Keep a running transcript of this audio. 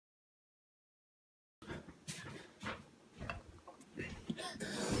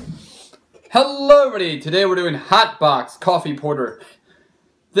Hello everybody, today we're doing Hotbox Coffee Porter.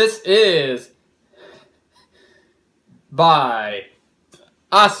 This is by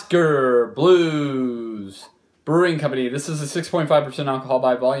Oskar Blues Brewing Company. This is a 6.5% alcohol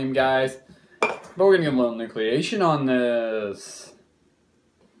by volume, guys. But we're going to get a little nucleation on this.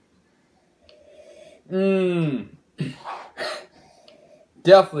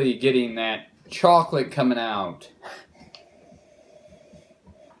 Definitely getting that chocolate coming out.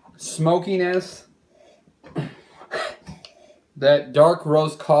 Smokiness. That dark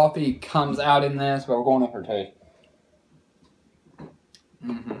roast coffee comes out in this, but we're going with her taste.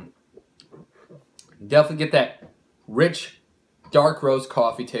 Definitely get that rich dark roast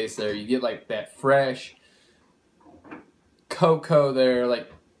coffee taste there. You get like that fresh cocoa there,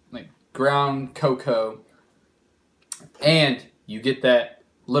 like ground cocoa, and you get that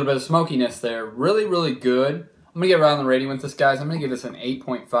little bit of smokiness there. Really, really good. I'm going to get right on the rating with this, guys. I'm going to give this an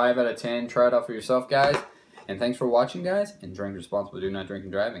 8.5 out of 10. Try it out for yourself, guys. And thanks for watching, guys. And drink responsibly. Do not drink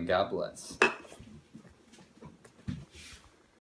and drive. And God bless.